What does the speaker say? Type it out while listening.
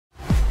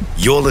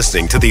You're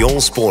listening to the All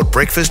Sport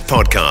Breakfast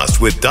Podcast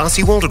with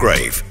Darcy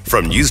Waldegrave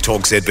from News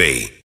Talk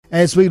ZB.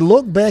 As we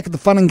look back at the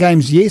fun and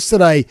games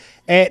yesterday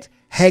at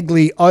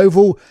Hagley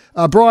Oval,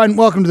 Bryan,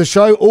 welcome to the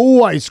show.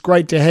 Always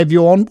great to have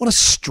you on. What a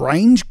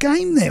strange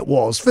game that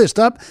was. First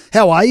up,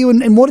 how are you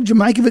and what did you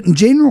make of it in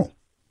general?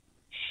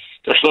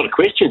 There's a lot of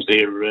questions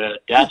there,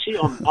 Darcy.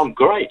 I'm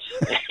great.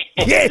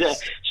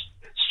 Yes.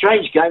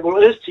 Strange game. Well,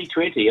 it is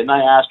T20, and they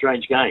are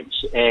strange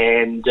games.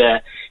 And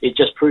it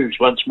just proves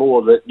once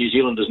more that New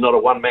Zealand is not a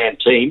one-man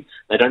team.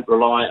 They don't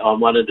rely on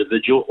one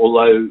individual,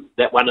 although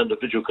that one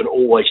individual can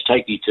always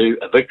take you to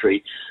a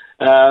victory.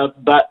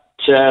 But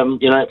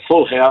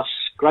full house,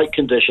 great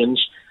conditions,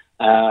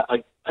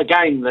 a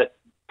game that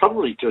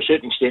probably to a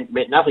certain extent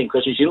meant nothing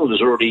because New Zealand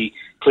has already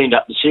cleaned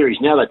up the series.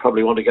 Now they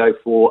probably want to go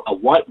for a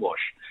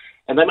whitewash.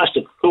 And they must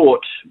have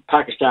thought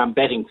Pakistan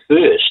batting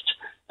first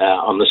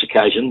on this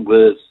occasion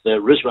with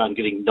Rizwan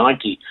getting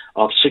 90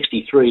 of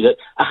 63, that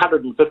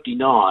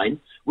 159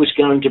 was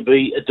going to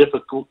be a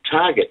difficult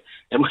target.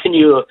 And when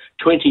you're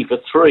 20 for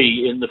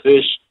 3 in the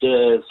first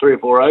 3 or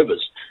 4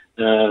 overs,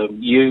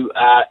 you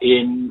are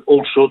in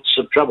all sorts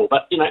of trouble.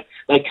 But,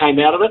 they came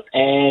out of it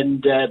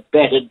and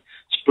batted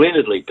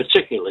splendidly,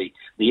 particularly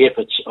the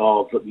efforts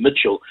of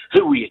Mitchell,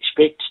 who we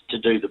expect to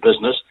do the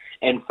business,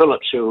 and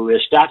Phillips, who we're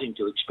starting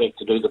to expect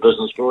to do the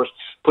business for us,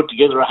 put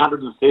together a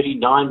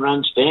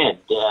 139-run stand.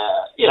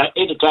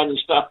 Entertaining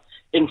stuff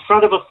in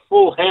front of a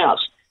full house.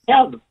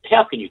 How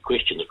can you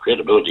question the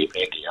credibility of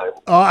Hagley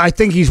Oval? Oh, I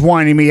think he's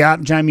winding me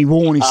up, Jamie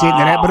Warren. He said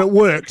that out, but it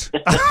worked.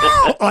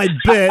 I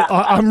bet.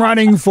 I'm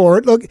running for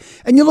it. Look,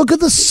 and you look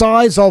at the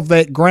size of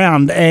that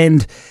ground,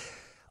 and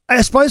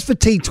I suppose for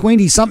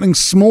T20, something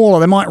smaller,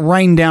 they might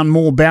rain down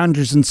more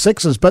boundaries and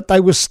sixes, but they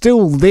were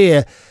still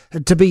there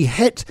to be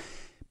hit.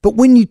 But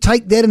when you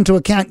take that into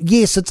account,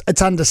 yes,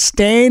 it's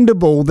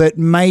understandable that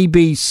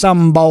maybe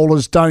some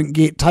bowlers don't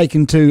get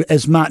taken to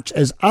as much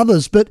as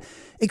others, but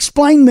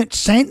explain Mitch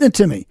Santner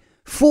to me.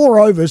 4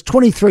 overs,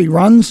 23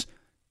 runs,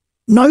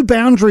 no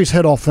boundaries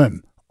hit off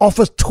him, off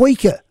a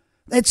tweaker.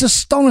 That's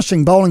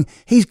astonishing bowling.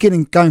 He's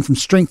going from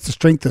strength to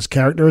strength, this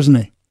character, isn't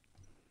he?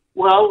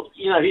 Well,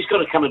 he's got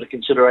to come into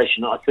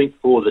consideration, I think,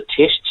 for the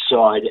test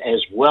side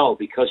as well,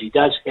 because he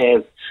does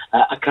have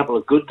a couple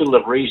of good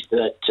deliveries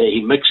that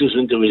he mixes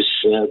into his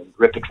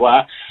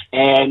repertoire.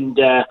 And,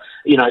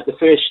 the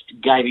first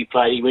game he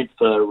played, he went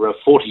for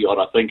 40-odd,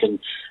 I think, and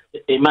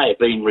it may have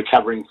been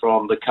recovering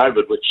from the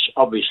COVID, which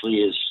obviously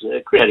is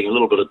creating a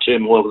little bit of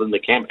turmoil within the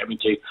camp, having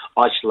to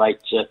isolate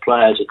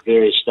players at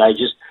various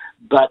stages.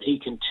 But he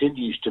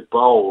continues to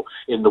bowl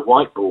in the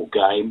white ball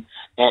game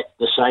at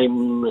the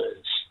same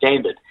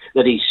standard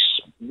that he's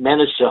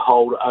managed to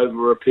hold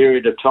over a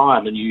period of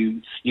time. And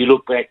you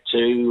look back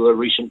to a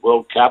recent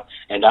World Cup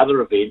and other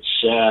events,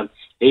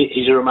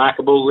 he's a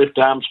remarkable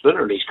left-arm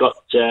spinner, and he's got,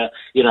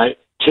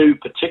 2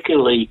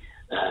 particularly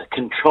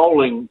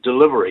controlling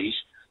deliveries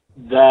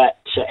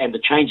that and the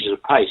changes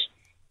of pace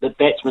that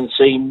batsmen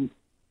seem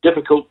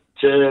difficult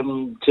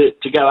to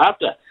go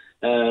after.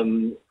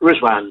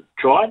 Rizwan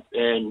tried,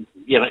 and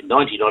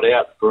 90 not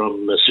out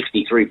from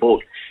 63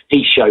 balls.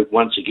 He showed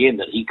once again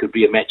that he could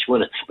be a match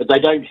winner, but they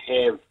don't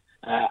have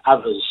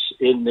others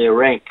in their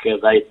rank.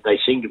 They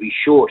seem to be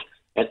short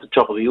at the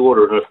top of the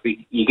order, and if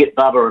you get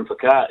Bubba and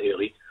Fakar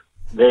early,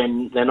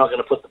 then they're not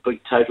going to put the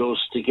big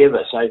totals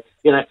together. So,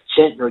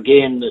 Santner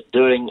again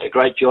doing a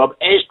great job,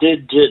 as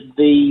did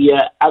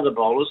the other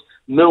bowlers.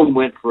 Milne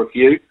went for a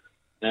few,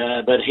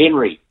 but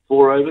Henry,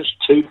 4 overs,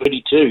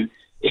 232,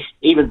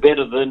 even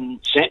better than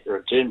Santner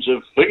in terms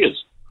of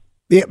figures.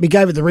 Yeah, we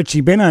gave it to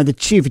Richie Beno. The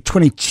cheer for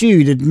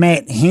 22 did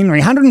Matt Henry.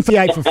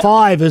 158 for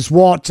 5 is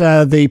what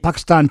the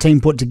Pakistan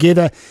team put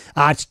together.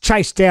 It's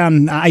chased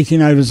down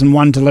 18 overs and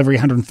 1 delivery,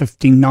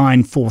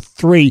 159 for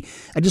 3.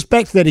 Just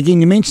back to that again,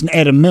 you mentioned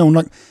Adam Milne.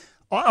 Look,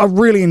 I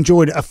really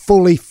enjoyed a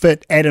fully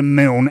fit Adam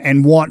Milne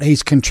and what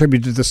he's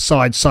contributed to the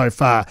side so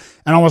far.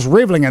 And I was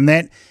revelling in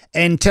that.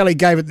 And Tally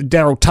gave it to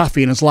Daryl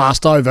Tuffy in his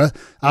last over,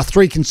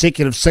 3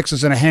 consecutive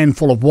sixes and a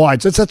handful of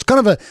wides. It's kind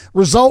of a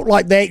result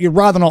like that you'd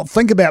rather not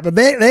think about, but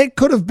that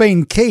could have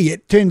been key.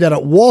 It turned out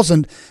it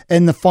wasn't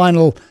in the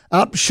final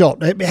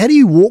upshot. How do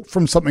you walk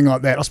from something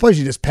like that? I suppose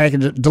you just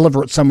package it,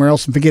 deliver it somewhere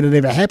else and forget it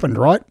ever happened,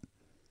 right?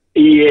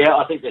 Yeah,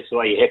 I think that's the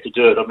way you have to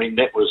do it. I mean,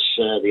 that was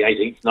the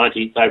 18th,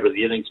 19th over of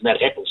the innings, and that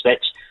happens.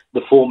 That's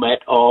the format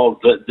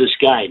of this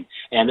game,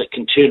 and it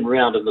can turn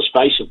around in the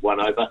space of 1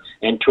 over,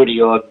 and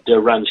 20-odd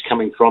runs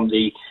coming from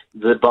the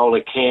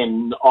bowler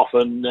can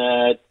often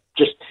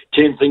just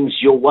turn things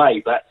your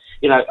way. But,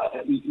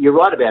 you're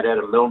right about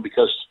Adam Milne,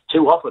 because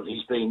too often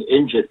he's been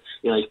injured.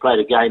 He's played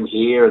a game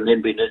here and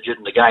then been injured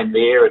in the game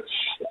there. And,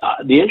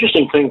 the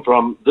interesting thing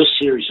from this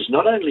series is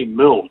not only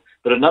Milne,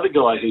 but another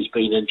guy who's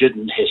been injured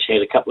and has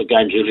had a couple of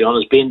games early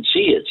on is Ben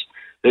Sears,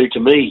 who to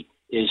me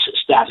is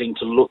starting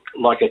to look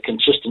like a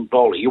consistent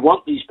bowler. You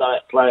want these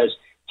players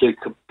to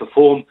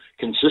perform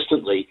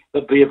consistently,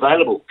 but be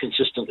available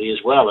consistently as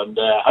well. And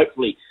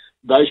hopefully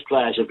those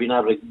players have been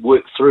able to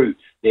work through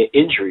their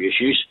injury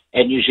issues,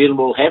 and New Zealand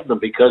will have them,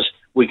 because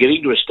we're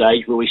getting to a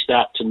stage where we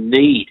start to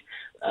need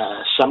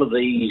some of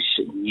these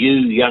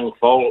new young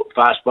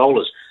fast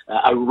bowlers.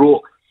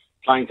 O'Rourke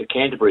playing for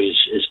Canterbury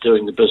is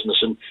doing the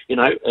business.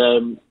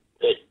 And,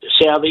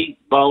 Southey,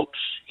 Bolt,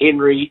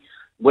 Henry,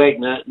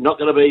 Wagner, not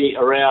going to be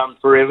around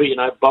forever.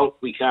 Bolt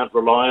we can't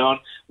rely on.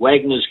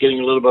 Wagner's getting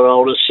a little bit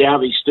older.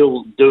 Southey's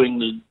still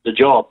doing the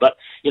job. But,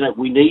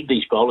 we need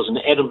these bowlers. And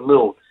Adam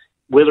Milne,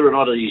 whether or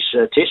not he's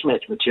test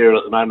match material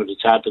at the moment,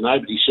 it's hard to know,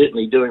 but he's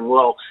certainly doing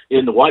well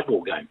in the white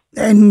ball game.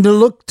 And to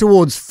look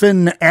towards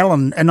Finn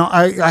Allen, and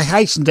I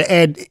hasten to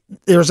add,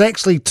 there's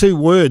actually two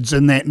words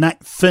in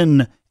that,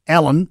 Finn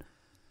Allen.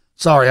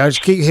 Sorry, I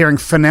just keep hearing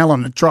Finn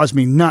Allen. It drives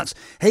me nuts.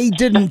 He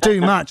didn't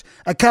do much.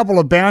 A couple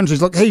of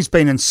boundaries. Look, he's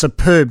been in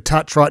superb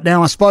touch right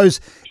now. I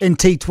suppose in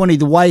T20,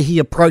 the way he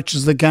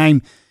approaches the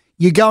game,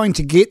 you're going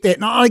to get that.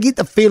 And I get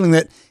the feeling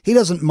that he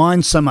doesn't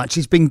mind so much.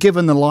 He's been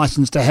given the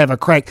licence to have a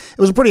crack. It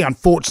was a pretty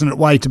unfortunate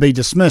way to be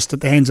dismissed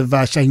at the hands of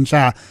Shaheen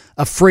Shah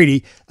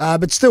Afridi.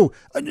 But still,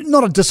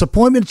 not a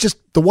disappointment. It's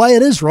just the way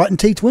it is, right, in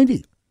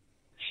T20.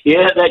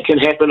 Yeah, that can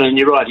happen, and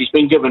you're right. He's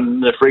been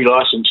given the free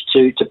licence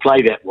to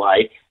play that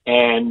way,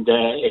 and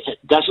it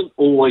doesn't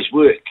always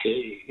work.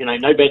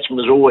 No batsman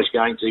is always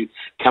going to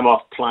come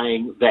off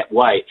playing that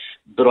way.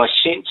 But I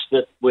sense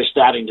that we're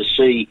starting to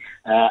see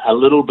a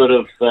little bit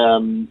of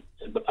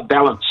a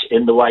balance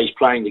in the way he's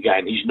playing the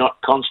game. He's not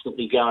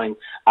constantly going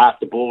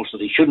after balls that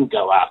he shouldn't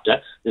go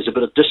after. There's a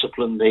bit of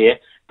discipline there,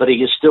 but he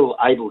is still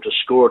able to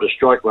score at a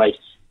strike rate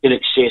in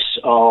excess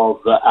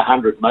of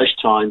 100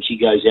 most times he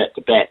goes out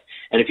to bat.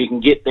 And if you can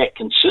get that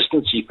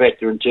consistency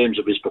factor in terms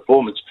of his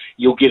performance,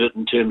 you'll get it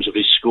in terms of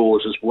his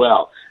scores as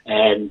well.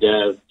 And,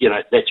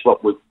 that's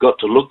what we've got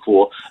to look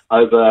for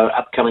over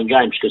upcoming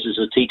games, because there's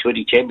a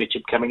T20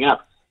 championship coming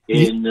up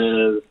in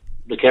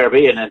the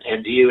Caribbean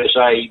and the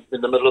USA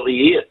in the middle of the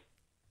year.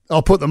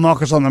 I'll put the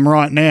mockers on them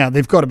right now.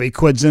 They've got to be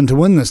quids in to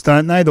win this,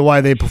 don't they? The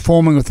way they're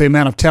performing with the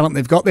amount of talent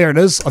they've got. There it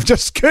is. I've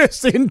just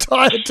cursed the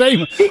entire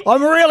team.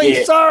 I'm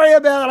really sorry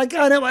about it. I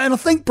can't help it. And I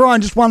think,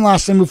 Brian, just one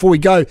last thing before we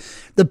go.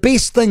 The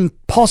best thing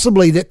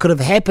possibly that could have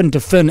happened to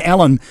Finn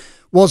Allen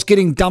was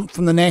getting dumped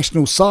from the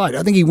national side.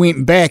 I think he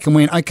went back and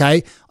went,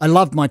 okay, I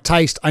loved my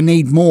taste. I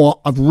need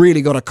more. I've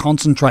really got to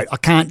concentrate. I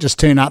can't just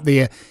turn up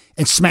there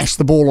and smash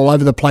the ball all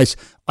over the place.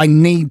 I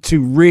need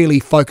to really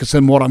focus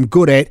on what I'm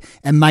good at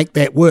and make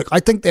that work. I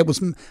think that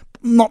was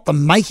not the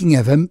making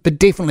of him, but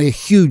definitely a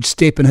huge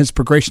step in his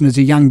progression as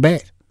a young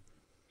bat.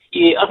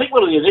 Yeah, I think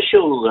one of the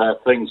initial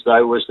things,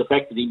 though, was the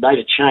fact that he made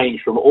a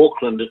change from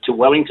Auckland to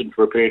Wellington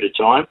for a period of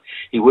time.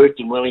 He worked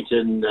in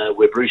Wellington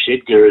where Bruce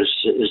Edgar is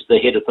the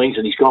head of things,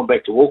 and he's gone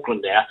back to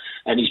Auckland now,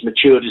 and he's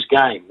matured his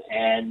game.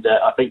 And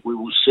I think we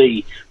will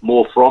see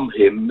more from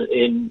him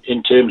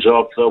in terms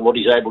of what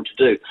he's able to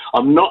do.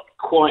 I'm not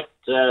quite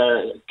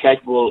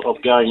capable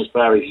of going as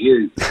far as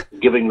you,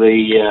 giving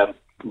the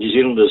New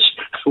Zealanders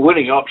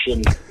winning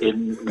option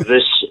in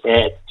this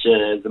at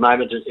the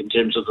moment in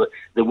terms of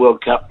the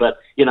World Cup, but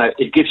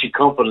it gives you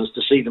confidence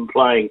to see them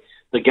playing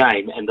the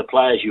game, and the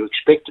players you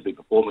expect to be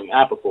performing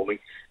are performing,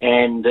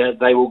 and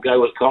they will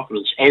go with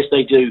confidence, as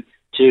they do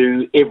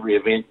to every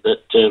event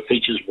that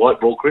features white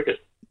ball cricket.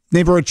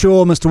 Never a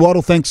chore, Mr.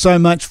 Waddle. Thanks so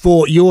much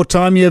for your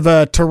time. You have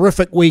a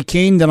terrific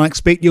weekend, and I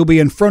expect you'll be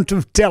in front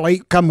of Delhi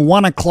come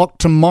 1 o'clock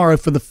tomorrow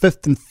for the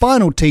fifth and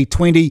final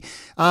T20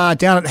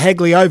 down at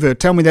Hagley Over.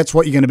 Tell me that's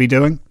what you're going to be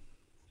doing.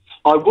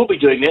 I will be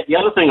doing that. The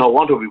other thing I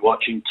want to be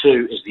watching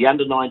too is the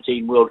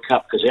Under-19 World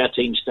Cup, because our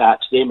team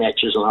starts their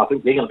matches, and I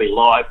think they're going to be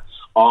live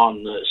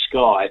on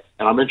Sky,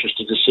 and I'm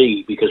interested to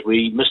see, because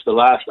we missed the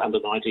last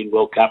Under-19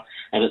 World Cup,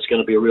 and it's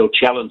going to be a real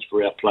challenge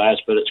for our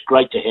players, but it's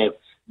great to have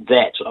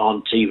that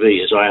on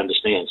TV, as I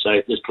understand.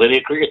 So there's plenty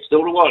of cricket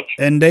still to watch.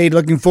 Indeed,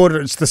 looking forward to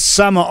it. It's the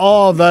summer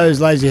of those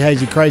lazy,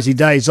 hazy, crazy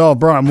days of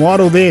Bryan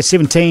Waddle there,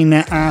 17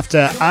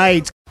 after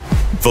 8.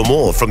 For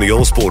more from the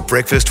All Sport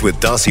Breakfast with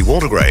Darcy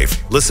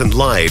Waldegrave, listen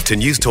live to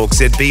News Talk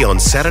ZB on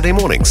Saturday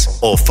mornings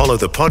or follow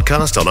the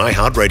podcast on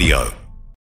iHeartRadio.